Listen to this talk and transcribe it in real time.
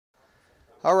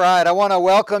All right, I want to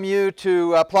welcome you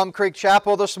to Plum Creek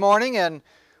Chapel this morning, and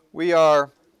we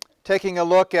are taking a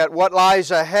look at what lies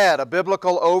ahead, a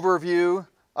biblical overview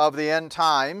of the end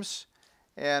times,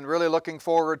 and really looking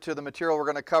forward to the material we're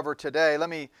going to cover today.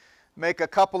 Let me make a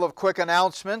couple of quick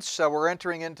announcements. We're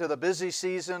entering into the busy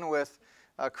season with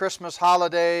Christmas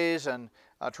holidays and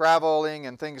traveling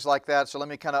and things like that, so let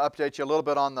me kind of update you a little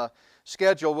bit on the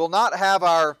schedule. We'll not have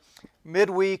our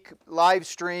midweek live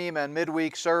stream and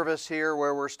midweek service here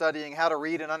where we're studying how to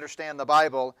read and understand the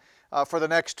Bible for the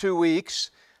next 2 weeks.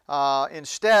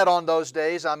 Instead, on those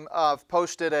days, I've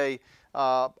posted a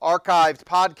archived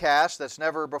podcast that's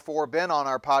never before been on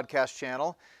our podcast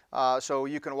channel. So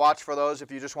you can watch for those if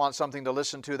you just want something to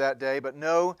listen to that day. But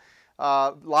no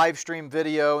live stream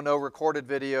video, no recorded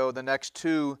video the next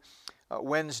 2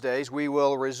 Wednesdays. We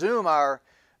will resume our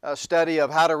study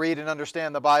of how to read and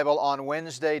understand the Bible on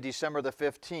Wednesday, December the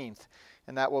 15th.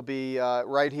 And that will be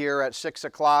right here at 6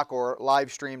 o'clock or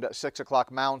live streamed at 6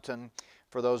 o'clock Mountain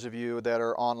for those of you that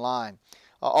are online.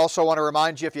 I also want to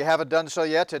remind you, if you haven't done so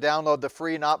yet, to download the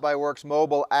free Not by Works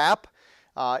mobile app.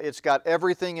 It's got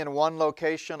everything in one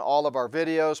location, all of our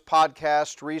videos,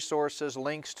 podcasts, resources,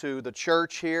 links to the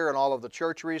church here and all of the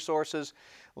church resources,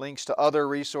 links to other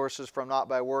resources from Not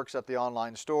by Works at the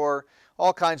online store,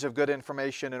 all kinds of good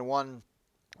information in one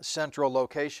central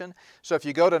location. So if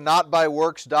you go to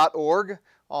notbyworks.org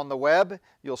on the web,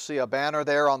 you'll see a banner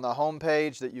there on the home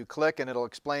page that you click, and it'll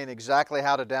explain exactly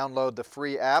how to download the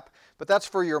free app. But that's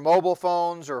for your mobile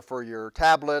phones or for your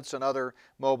tablets and other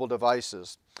mobile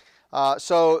devices.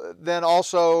 So then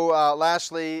also,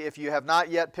 lastly, if you have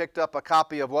not yet picked up a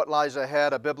copy of What Lies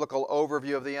Ahead, a biblical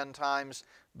overview of the end times,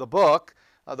 the book,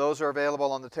 those are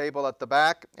available on the table at the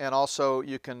back, and also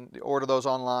you can order those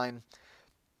online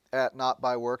at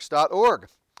notbyworks.org.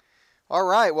 All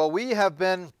right, well, we have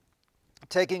been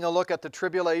taking a look at the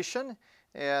tribulation,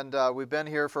 and we've been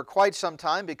here for quite some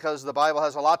time because the Bible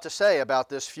has a lot to say about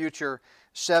this future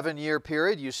 7-year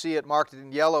period. You see it marked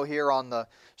in yellow here on the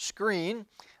screen.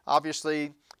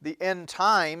 Obviously, the end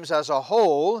times as a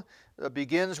whole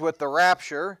begins with the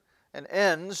rapture and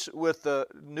ends with the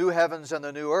new heavens and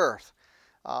the new earth.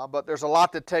 But there's a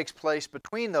lot that takes place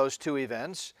between those two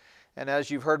events. And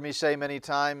as you've heard me say many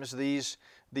times,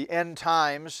 the end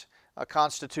times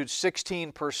constitute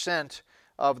 16%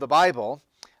 of the Bible,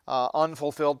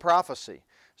 unfulfilled prophecy.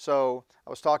 So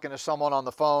I was talking to someone on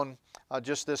the phone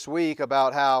just this week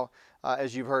about how,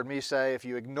 as you've heard me say, if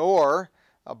you ignore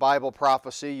a Bible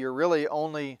prophecy, you're really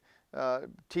only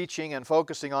teaching and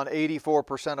focusing on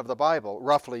 84% of the Bible,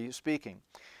 roughly speaking.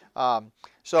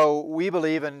 So we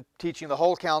believe in teaching the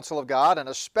whole counsel of God, and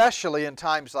especially in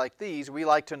times like these, we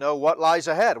like to know what lies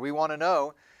ahead. We want to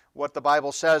know what the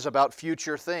Bible says about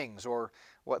future things, or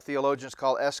what theologians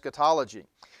call eschatology.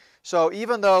 So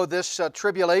even though this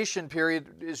tribulation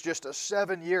period is just a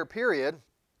 7-year period,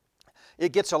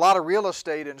 it gets a lot of real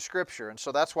estate in Scripture, and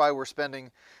so that's why we're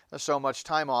spending so much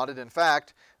time on it. In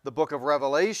fact, the book of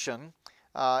Revelation,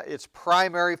 its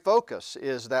primary focus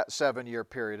is that 7-year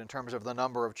period in terms of the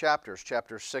number of chapters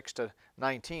 6 to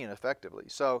 19 effectively.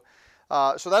 So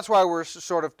that's why we're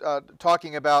sort of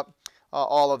talking about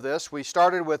all of this. We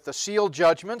started with the sealed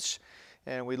judgments,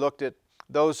 and we looked at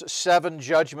those 7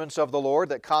 judgments of the Lord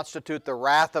that constitute the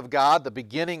wrath of God, the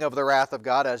beginning of the wrath of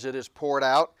God as it is poured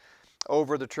out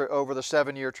over the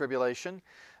 7-year tribulation.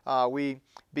 We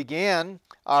began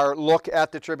our look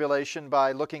at the tribulation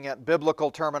by looking at biblical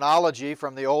terminology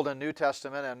from the Old and New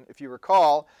Testament. And if you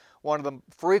recall, one of the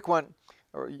frequent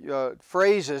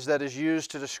phrases that is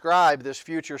used to describe this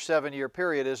future 7-year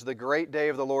period is the great day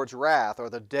of the Lord's wrath, or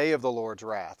the day of the Lord's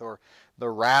wrath, or the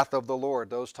wrath of the Lord,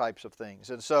 those types of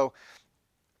things. And so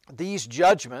these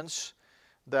judgments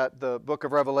that the book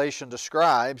of Revelation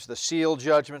describes, the seal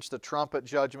judgments, the trumpet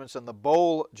judgments, and the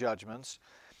bowl judgments,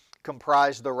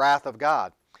 comprise the wrath of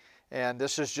God. And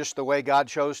this is just the way God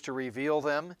chose to reveal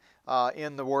them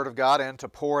in the Word of God and to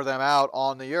pour them out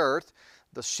on the earth.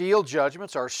 The seal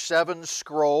judgments are 7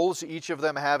 scrolls, each of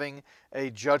them having a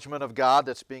judgment of God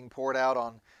that's being poured out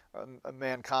on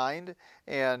mankind.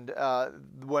 And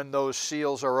when those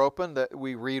seals are opened, that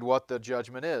we read what the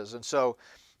judgment is. And so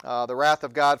the wrath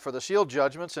of God for the sealed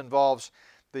judgments involves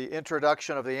the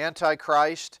introduction of the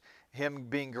Antichrist, him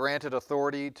being granted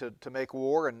authority to make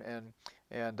war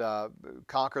and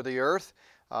conquer the earth.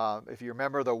 If you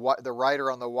remember, the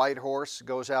rider on the white horse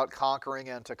goes out conquering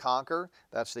and to conquer.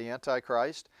 That's the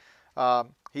Antichrist.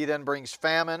 He then brings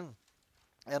famine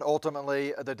and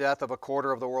ultimately the death of a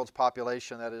quarter of the world's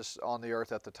population that is on the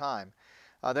earth at the time.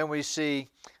 Then we see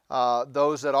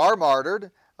those that are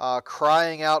martyred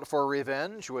crying out for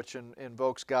revenge, which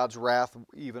invokes God's wrath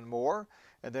even more.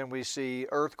 and then we see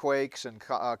earthquakes and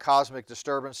cosmic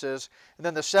disturbances. And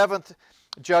then the seventh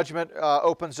judgment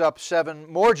opens up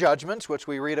 7 more judgments, which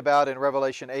we read about in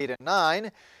Revelation 8 and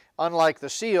 9. Unlike the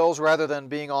seals, rather than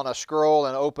being on a scroll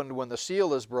and opened when the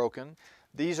seal is broken,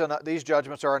 these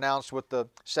judgments are announced with the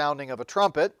sounding of a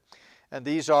trumpet, and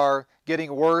these are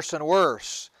getting worse and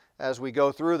worse as we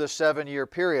go through the 7-year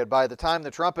period. By the time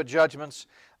the trumpet judgments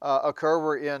occur,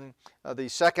 we're in the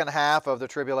second half of the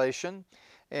tribulation,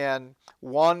 and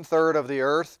 1/3 of the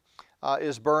earth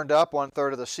is burned up,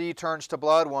 1/3 of the sea turns to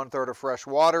blood, 1/3 of fresh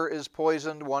water is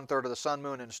poisoned, 1/3 of the sun,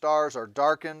 moon, and stars are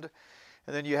darkened.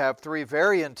 And then you have 3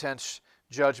 very intense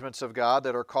judgments of God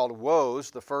that are called woes,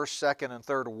 the first, second, and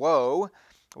third woe,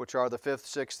 which are the 5th,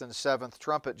 6th, and 7th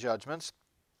trumpet judgments.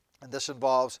 And this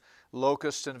involves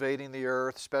locusts invading the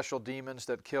earth, special demons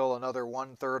that kill another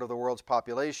 1/3 of the world's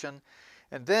population.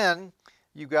 And then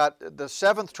you got the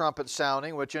 7th trumpet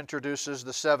sounding, which introduces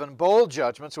the 7 bowl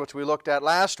judgments, which we looked at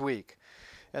last week.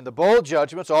 And the bowl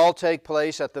judgments all take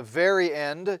place at the very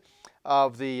end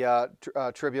of the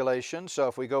tribulation. So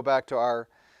if we go back to our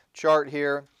chart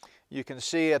here, you can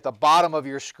see at the bottom of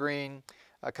your screen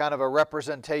a kind of a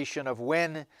representation of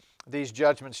when these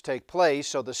judgments take place.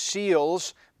 So the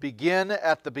seals begin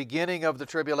at the beginning of the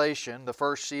tribulation. The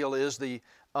first seal is the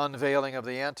unveiling of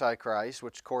the Antichrist,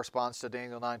 which corresponds to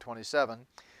Daniel 9:27.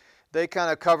 They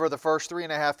kind of cover the first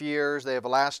 3.5 years. They have a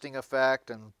lasting effect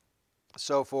and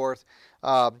so forth,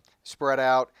 spread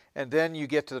out. And then you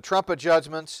get to the trumpet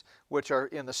judgments, which are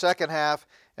in the second half.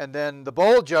 And then the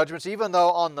bowl judgments, even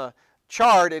though on the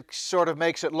chart it sort of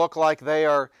makes it look like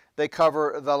they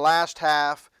cover the last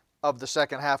half of the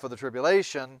second half of the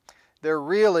tribulation, they're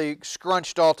really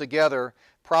scrunched all together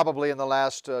probably in the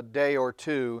last day or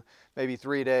two, maybe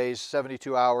 3 days,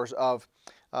 72 hours of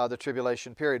the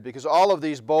tribulation period, because all of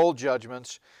these bowl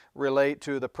judgments relate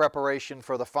to the preparation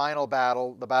for the final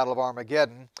battle, the Battle of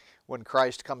Armageddon, when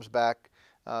Christ comes back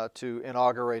to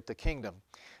inaugurate the kingdom.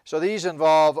 So these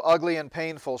involve ugly and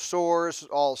painful sores.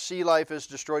 All sea life is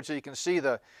destroyed. So you can see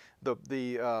the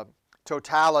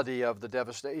totality of the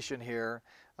devastation here,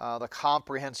 the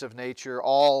comprehensive nature.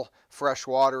 All fresh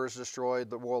water is destroyed.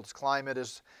 The world's climate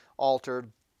is altered.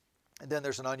 And then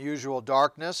there's an unusual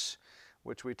darkness,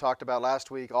 which we talked about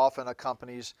last week, often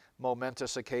accompanies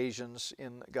momentous occasions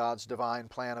in God's divine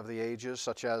plan of the ages,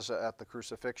 such as at the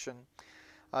crucifixion.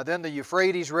 Then the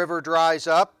Euphrates River dries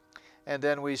up, and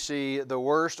then we see the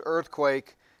worst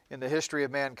earthquake in the history of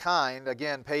mankind,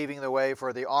 again paving the way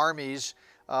for the armies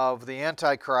of the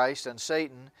Antichrist and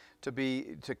Satan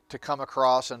to come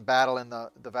across and battle in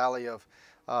the valley of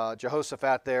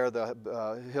Jehoshaphat there,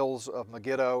 the hills of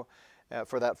Megiddo,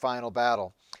 for that final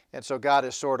battle. And so God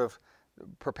is sort of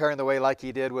preparing the way like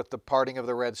he did with the parting of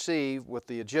the Red Sea, with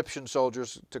the Egyptian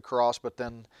soldiers to cross, but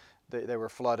then they were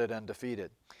flooded and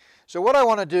defeated. So what I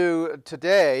want to do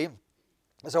today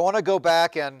is I want to go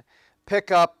back and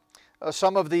pick up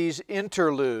some of these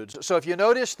interludes. So if you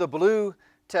notice the blue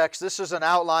text, this is an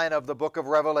outline of the book of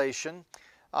Revelation.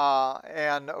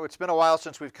 And it's been a while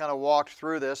since we've kind of walked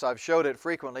through this. I've showed it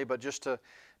frequently, but just to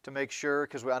make sure,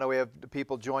 because I know we have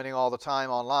people joining all the time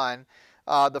online.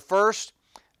 The first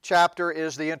chapter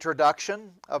is the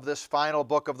introduction of this final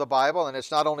book of the Bible, and it's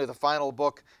not only the final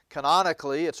book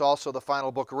canonically, it's also the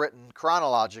final book written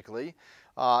chronologically,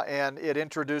 and it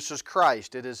introduces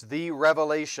Christ. It is the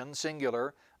revelation,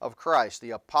 singular, of Christ.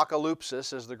 The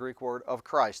apocalypsis is the Greek word of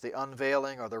Christ, the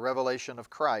unveiling or the revelation of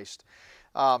Christ.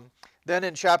 Then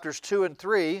in chapters 2 and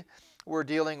 3, we're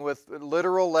dealing with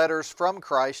literal letters from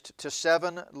Christ to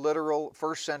 7 literal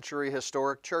first century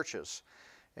historic churches.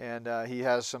 And he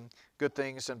has some good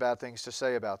things and bad things to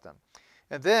say about them.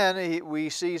 And then we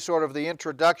see sort of the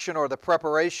introduction or the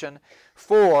preparation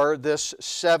for this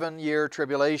 7-year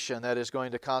tribulation that is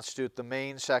going to constitute the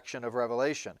main section of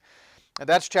Revelation. And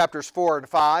that's chapters 4 and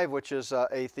 5, which is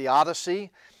a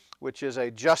theodicy, which is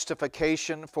a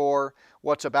justification for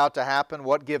what's about to happen,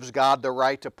 what gives God the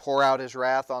right to pour out his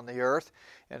wrath on the earth.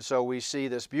 And so we see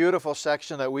this beautiful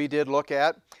section that we did look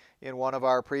at in one of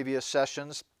our previous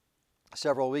sessions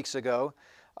several weeks ago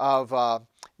of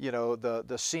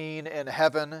the scene in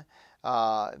heaven.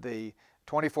 The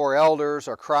 24 elders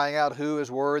are crying out, who is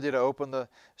worthy to open the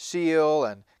seal,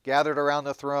 and gathered around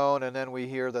the throne. And then we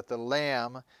hear that the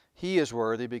Lamb, he is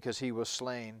worthy because he was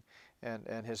slain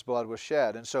and his blood was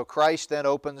shed. And so Christ then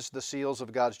opens the seals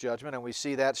of God's judgment, and we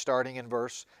see that starting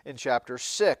in chapter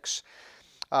 6.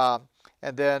 And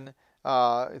then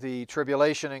the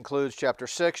tribulation includes chapter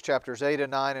 6, chapters 8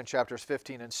 and 9, and chapters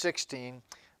 15 and 16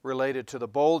 related to the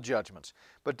bowl judgments.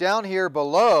 But down here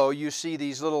below, you see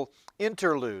these little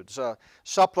interludes,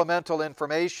 supplemental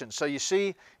information. So you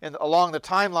see along the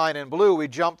timeline in blue, we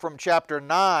jump from chapter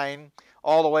 9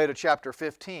 all the way to chapter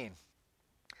 15.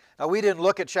 Now, we didn't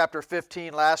look at chapter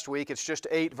 15 last week. It's just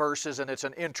 8 verses, and it's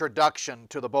an introduction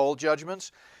to the bowl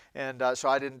judgments. And so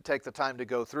I didn't take the time to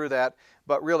go through that.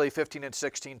 But really, 15 and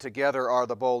 16 together are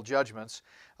the bowl judgments.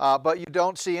 But you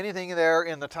don't see anything there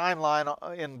in the timeline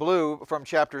in blue from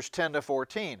chapters 10 to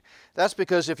 14. That's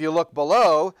because if you look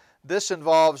below, this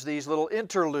involves these little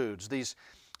interludes, these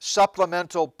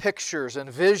supplemental pictures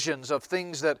and visions of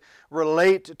things that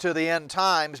relate to the end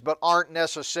times but aren't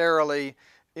necessarily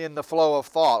in the flow of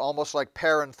thought, almost like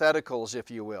parentheticals,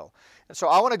 if you will. And so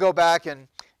I want to go back and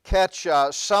catch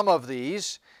some of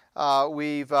these.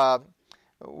 We've kind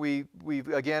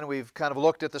of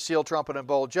looked at the seal, trumpet, and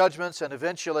bowl judgments, and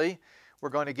eventually we're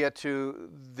going to get to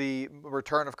the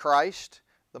return of Christ,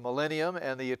 the millennium,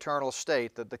 and the eternal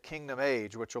state, the kingdom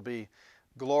age, which will be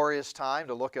glorious time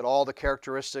to look at all the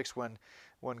characteristics when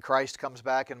Christ comes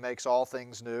back and makes all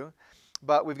things new.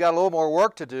 But we've got a little more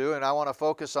work to do, and I want to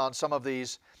focus on some of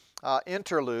these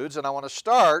interludes. And I want to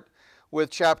start with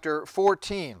chapter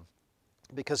 14,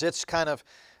 because it's kind of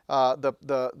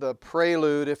the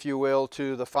prelude, if you will,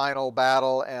 to the final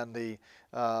battle and the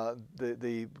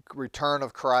return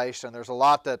of Christ. And there's a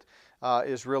lot that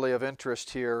is really of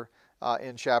interest here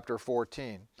in chapter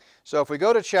 14. So if we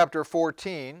go to chapter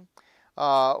 14,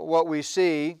 what we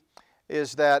see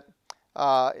is that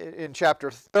in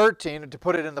chapter 13, to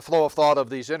put it in the flow of thought of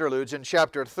these interludes, in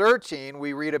chapter 13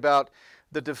 we read about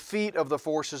the defeat of the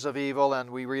forces of evil, and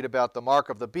we read about the mark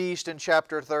of the beast in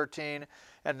chapter 13.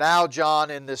 And now John,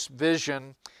 in this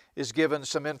vision, is given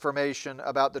some information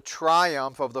about the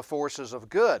triumph of the forces of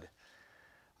good.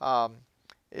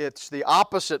 It's the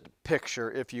opposite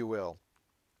picture, if you will.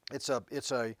 It's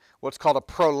a what's called a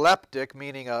proleptic,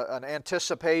 meaning an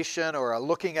anticipation or a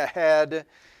looking ahead.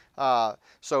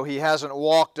 So he hasn't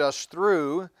walked us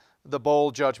through the bowl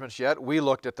judgments yet. We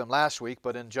looked at them last week,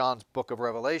 but in John's book of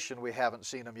Revelation, we haven't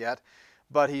seen them yet.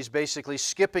 But he's basically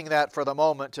skipping that for the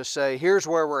moment to say, here's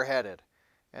where we're headed.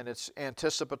 And it's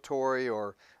anticipatory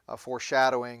or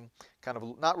foreshadowing, kind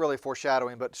of not really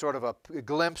foreshadowing, but sort of a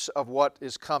glimpse of what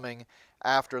is coming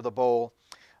after the bowl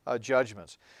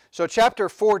judgments. So chapter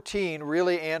 14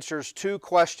 really answers two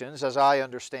questions, as I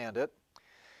understand it.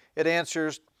 It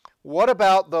answers, what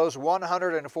about those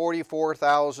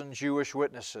 144,000 Jewish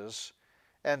witnesses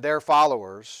and their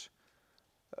followers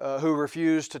who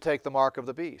refused to take the mark of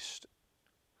the beast?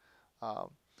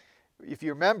 If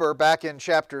you remember, back in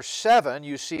chapter 7,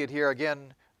 you see it here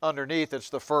again underneath.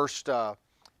 It's the first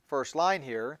line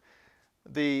here.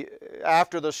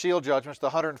 After the seal judgments, the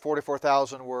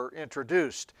 144,000 were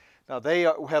introduced. Now, they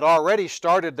had already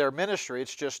started their ministry.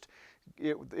 It's just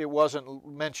it wasn't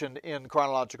mentioned in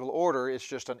chronological order. It's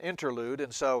just an interlude.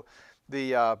 And so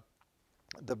the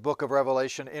book of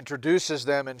Revelation introduces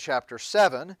them in chapter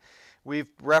 7. We've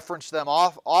referenced them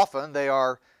often. They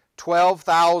are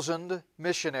 12,000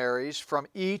 missionaries from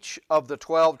each of the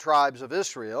 12 tribes of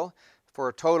Israel, for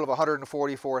a total of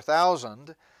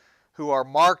 144,000, who are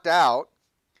marked out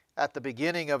at the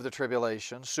beginning of the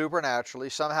tribulation supernaturally.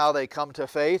 Somehow they come to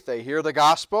faith. They hear the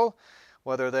gospel,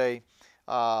 whether they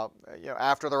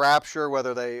after the rapture,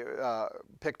 whether they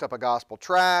picked up a gospel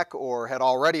tract or had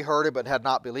already heard it but had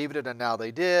not believed it and now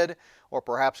they did, or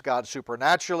perhaps God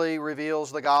supernaturally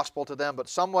reveals the gospel to them, but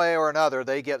some way or another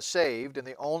they get saved. And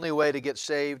the only way to get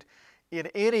saved in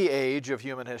any age of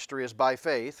human history is by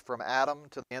faith. From Adam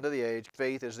to the end of the age,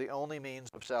 faith is the only means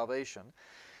of salvation.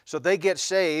 So they get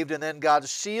saved, and then God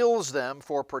seals them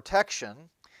for protection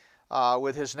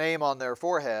with His name on their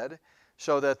forehead,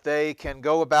 so that they can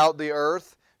go about the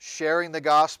earth sharing the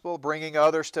gospel, bringing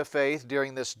others to faith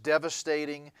during this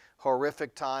devastating,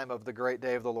 horrific time of the great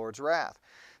day of the Lord's wrath.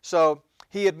 So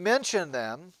he had mentioned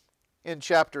them in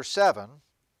chapter 7,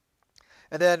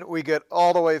 and then we get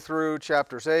all the way through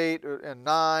chapters 8 and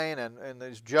 9, and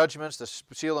these judgments, the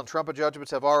seal and trumpet judgments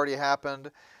have already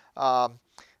happened.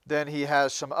 Then he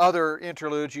has some other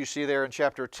interludes you see there in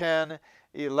chapter 10,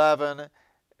 11,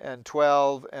 and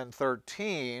 12, and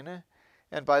 13.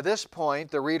 And by this point,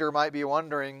 the reader might be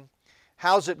wondering,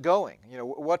 how's it going?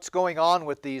 What's going on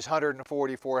with these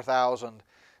 144,000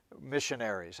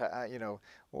 missionaries?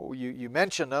 You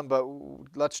mentioned them, but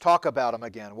let's talk about them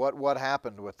again. What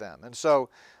happened with them? And so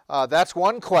that's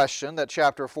one question that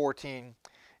chapter 14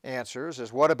 answers,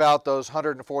 is what about those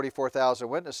 144,000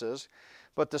 witnesses?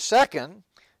 But the second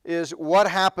is, what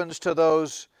happens to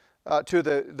those, to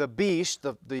the beast,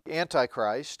 the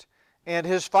Antichrist, and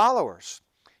his followers?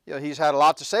 He's had a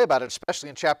lot to say about it, especially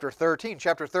in chapter 13.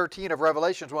 Chapter 13 of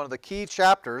Revelation is one of the key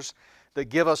chapters that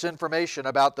give us information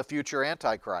about the future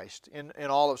Antichrist in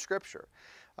all of Scripture.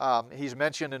 He's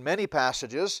mentioned in many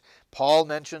passages. Paul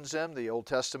mentions him. The Old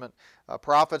Testament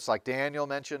prophets like Daniel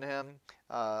mention him.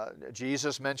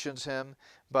 Jesus mentions him.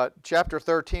 But chapter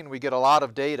 13, we get a lot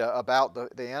of data about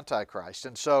the Antichrist.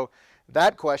 And so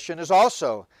that question is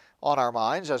also on our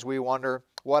minds as we wonder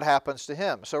what happens to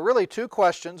him. So really two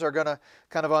questions are going to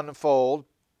kind of unfold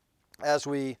as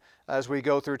we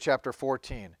go through chapter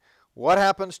 14. What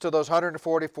happens to those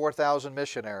 144,000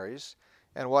 missionaries,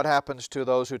 and what happens to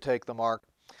those who take the mark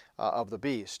of the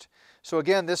beast? So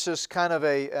again, this is kind of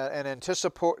an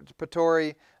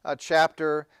anticipatory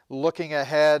chapter looking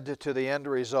ahead to the end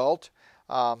result,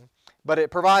 but it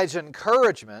provides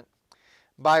encouragement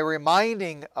by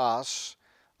reminding us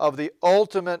of the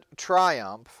ultimate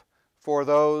triumph for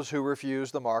those who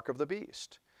refuse the mark of the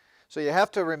beast. So you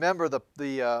have to remember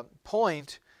the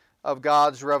point of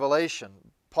God's revelation.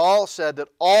 Paul said that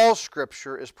all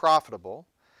Scripture is profitable,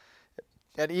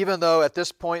 and even though at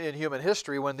this point in human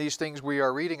history, when these things we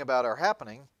are reading about are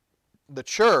happening, the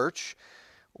church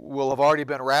will have already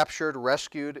been raptured,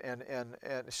 rescued, and in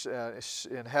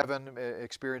heaven,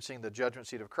 experiencing the judgment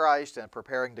seat of Christ and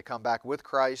preparing to come back with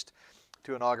Christ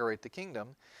to inaugurate the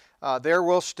kingdom. There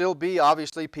will still be,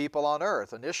 obviously, people on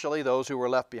earth. Initially, those who were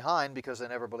left behind because they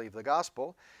never believed the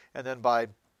gospel. And then by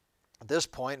this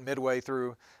point, midway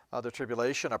through the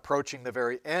tribulation, approaching the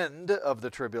very end of the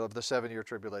 7-year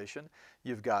tribulation,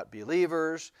 you've got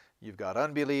believers, you've got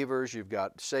unbelievers, you've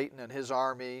got Satan and his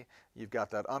army, you've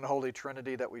got that unholy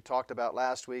trinity that we talked about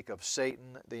last week of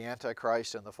Satan, the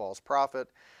Antichrist, and the false prophet.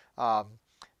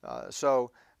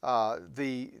 So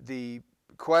the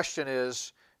question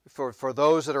is, for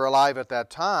those that are alive at that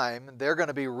time, they're going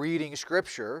to be reading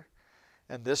Scripture,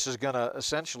 and this is going to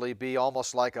essentially be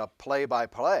almost like a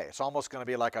play-by-play. It's almost going to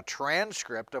be like a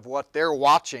transcript of what they're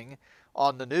watching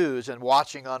on the news and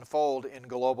watching unfold in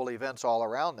global events all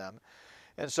around them.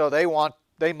 And so they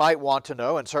might want to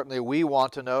know, and certainly we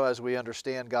want to know as we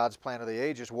understand God's plan of the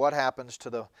ages, what happens to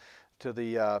the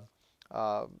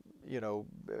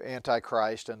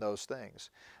Antichrist and those things.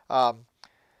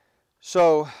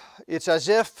 So it's as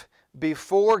if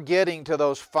before getting to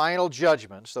those final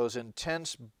judgments, those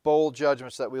intense, bold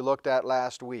judgments that we looked at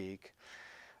last week,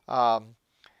 God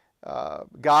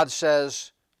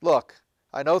says, look,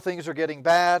 I know things are getting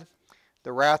bad.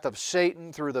 The wrath of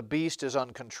Satan through the beast is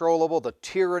uncontrollable. The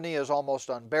tyranny is almost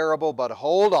unbearable, but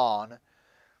hold on.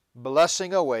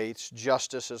 Blessing awaits.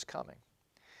 Justice is coming.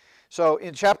 So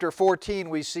in chapter 14,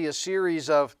 we see a series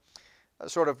of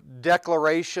sort of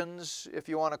declarations, if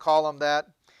you want to call them that,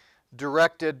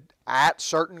 directed at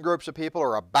certain groups of people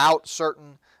or about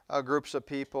certain groups of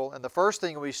people. And the first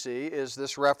thing we see is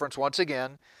this reference, once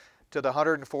again, to the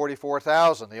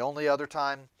 144,000, the only other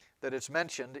time that it's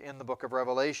mentioned in the book of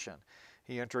Revelation.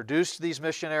 He introduced these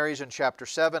missionaries in chapter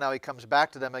 7. Now he comes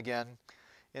back to them again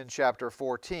in chapter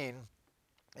 14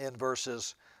 in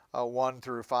verses 1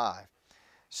 through 5.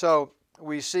 So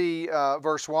we see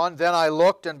verse 1, Then I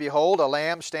looked, and behold, a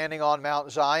Lamb standing on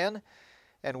Mount Zion,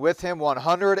 and with him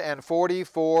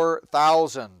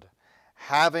 144,000,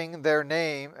 having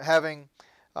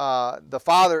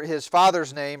his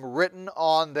father's name written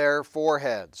on their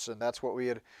foreheads. And that's what we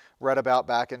had read about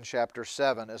back in chapter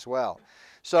 7 as well.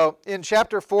 So in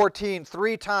chapter 14,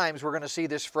 3 times we're going to see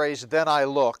this phrase, then I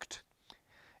looked.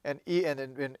 And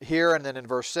here and then in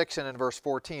verse 6 and in verse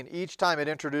 14, each time it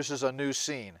introduces a new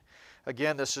scene.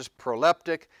 Again, this is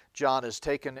proleptic. John is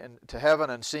taken to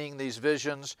heaven and seeing these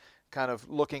visions, kind of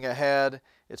looking ahead.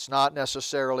 It's not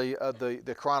necessarily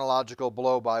the chronological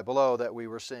blow by blow that we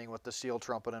were seeing with the seal,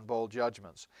 trumpet, and bowl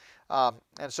judgments.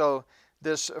 And so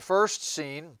this first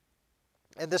scene,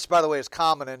 and this, by the way, is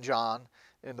common in John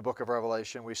in the book of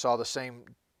Revelation. We saw the same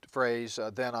phrase,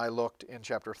 then I looked, in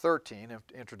chapter 13,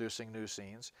 introducing new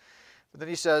scenes. But then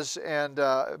he says, and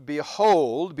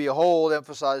behold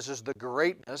emphasizes the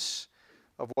greatness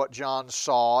of what John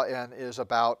saw and is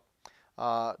about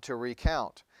to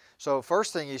recount. So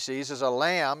first thing he sees is a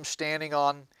lamb standing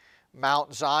on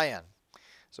Mount Zion.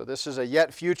 So this is a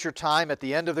yet future time at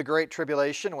the end of the Great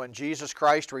Tribulation when Jesus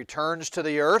Christ returns to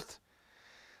the earth.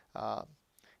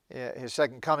 His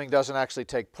second coming doesn't actually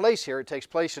take place here. It takes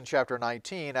place in chapter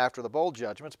 19 after the bowl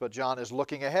judgments, but John is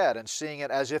looking ahead and seeing it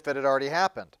as if it had already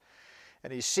happened.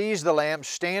 And he sees the Lamb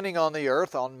standing on the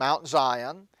earth on Mount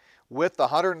Zion with the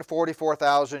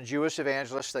 144,000 Jewish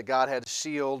evangelists that God had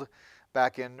sealed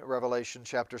back in Revelation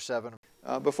chapter 7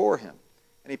 before him.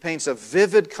 And he paints a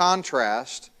vivid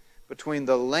contrast between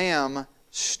the Lamb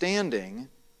standing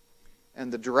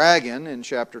and the dragon in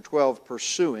chapter 12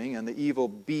 pursuing, and the evil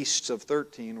beasts of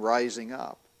 13 rising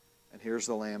up. And here's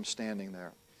the Lamb standing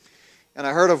there. And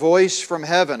I heard a voice from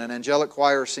heaven. An angelic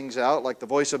choir sings out like the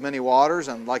voice of many waters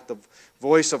and like the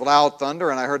voice of loud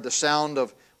thunder. And I heard the sound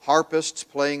of harpists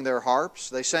playing their harps.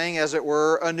 They sang, as it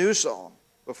were, a new song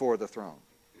before the throne.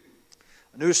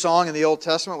 A new song in the Old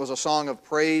Testament was a song of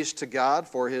praise to God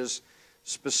for His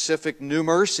specific new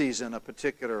mercies in a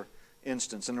particular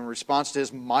instance and in response to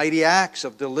His mighty acts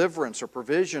of deliverance or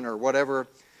provision or whatever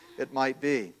it might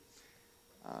be.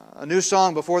 A new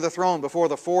song before the throne, before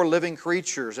the four living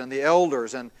creatures and the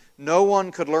elders, and no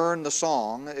one could learn the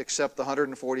song except the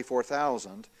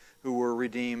 144,000 who were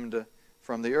redeemed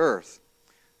from the earth.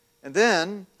 And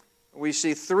then we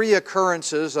see three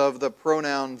occurrences of the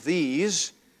pronoun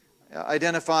these,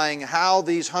 identifying how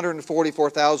these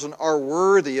 144,000 are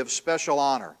worthy of special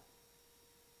honor.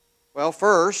 Well,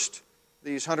 first,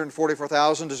 these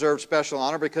 144,000 deserved special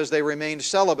honor because they remained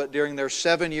celibate during their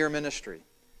 7-year ministry.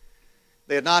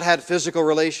 They had not had physical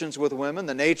relations with women.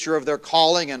 The nature of their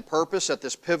calling and purpose at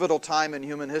this pivotal time in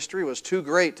human history was too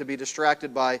great to be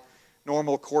distracted by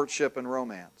normal courtship and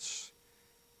romance.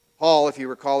 Paul, if you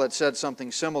recall, had said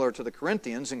something similar to the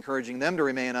Corinthians, encouraging them to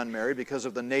remain unmarried because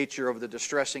of the nature of the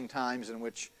distressing times in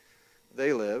which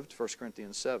they lived, 1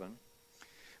 Corinthians 7.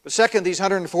 But second, these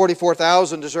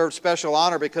 144,000 deserved special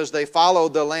honor because they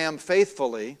followed the Lamb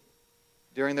faithfully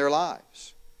during their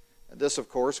lives. And this, of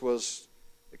course, was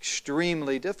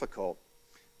extremely difficult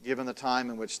given the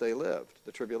time in which they lived,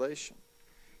 the tribulation.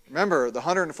 Remember, the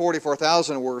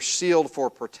 144,000 were sealed for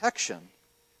protection,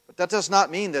 but that does not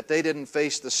mean that they didn't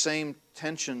face the same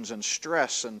tensions and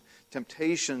stress and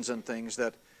temptations and things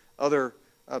that other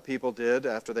people did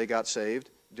after they got saved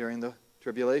during the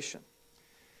tribulation.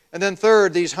 And then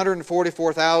third, these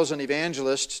 144,000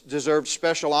 evangelists deserve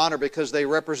special honor because they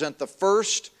represent the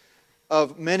first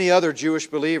of many other Jewish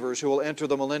believers who will enter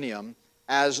the millennium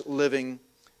as living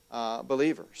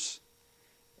believers.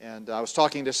 And I was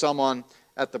talking to someone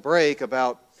at the break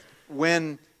about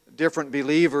when different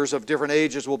believers of different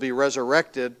ages will be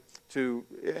resurrected to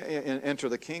enter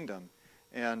the kingdom.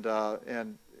 And I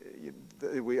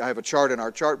have a chart in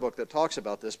our chart book that talks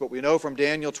about this, but we know from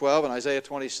Daniel 12 and Isaiah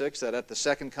 26 that at the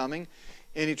second coming,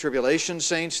 any tribulation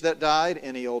saints that died,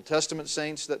 any Old Testament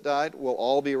saints that died, will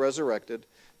all be resurrected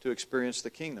to experience the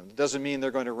kingdom. It doesn't mean they're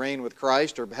going to reign with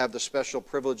Christ or have the special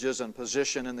privileges and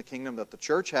position in the kingdom that the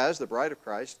church has, the bride of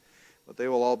Christ, but they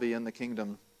will all be in the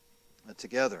kingdom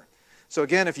together. So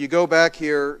again, if you go back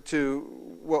here to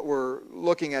what we're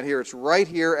looking at here, it's right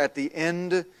here at the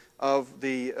end of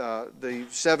the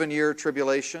 7-year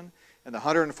tribulation, and the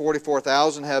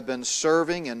 144,000 have been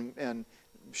serving and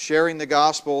sharing the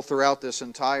gospel throughout this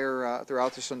entire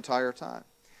time.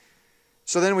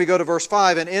 So then we go to verse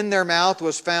 5, and in their mouth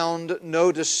was found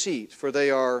no deceit, for they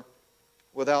are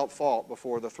without fault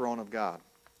before the throne of God.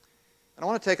 And I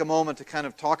want to take a moment to kind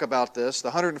of talk about this. The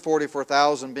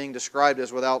 144,000 being described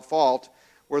as without fault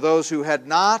were those who had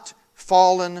not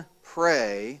fallen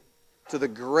prey to the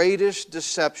greatest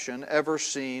deception ever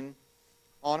seen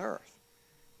on earth.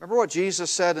 Remember what Jesus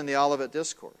said in the Olivet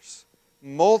Discourse.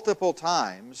 Multiple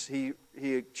times he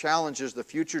challenges the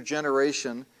future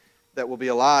generation that will be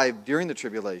alive during the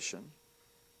tribulation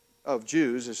of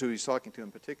Jews, is who he's talking to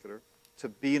in particular, to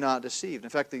be not deceived. In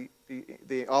fact,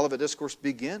 the Olivet Discourse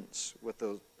begins with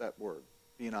that word,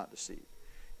 be not deceived.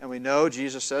 And we know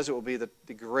Jesus says it will be the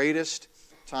greatest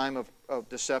time of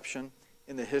deception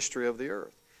in the history of the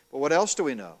earth. But what else do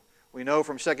we know? We know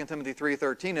from 2 Timothy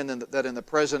 3:13 that in the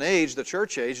present age, the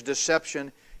church age,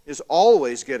 deception is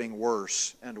always getting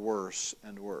worse and worse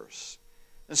and worse.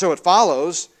 And so it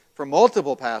follows from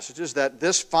multiple passages that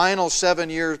this final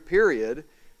 7-year period,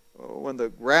 when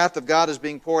the wrath of God is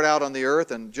being poured out on the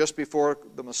earth and just before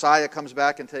the Messiah comes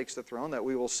back and takes the throne, that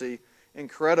we will see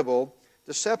incredible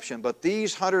deception. But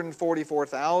these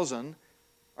 144,000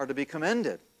 are to be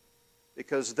commended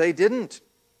because they didn't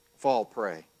fall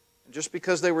prey. And just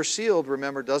because they were sealed,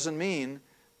 remember, doesn't mean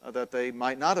that they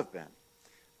might not have been.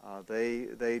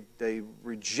 They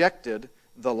rejected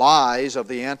the lies of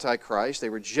the Antichrist. They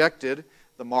rejected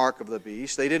the mark of the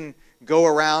beast. They didn't go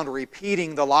around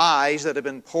repeating the lies that have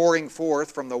been pouring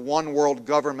forth from the one world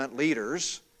government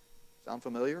leaders. Sound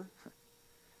familiar?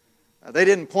 They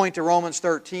didn't point to Romans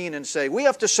 13 and say, we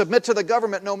have to submit to the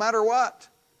government no matter what.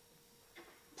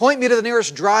 Point me to the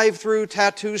nearest drive-through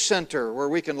tattoo center where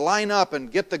we can line up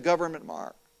and get the government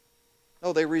mark.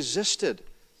 No, they resisted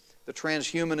the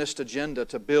transhumanist agenda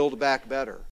to build back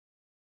better.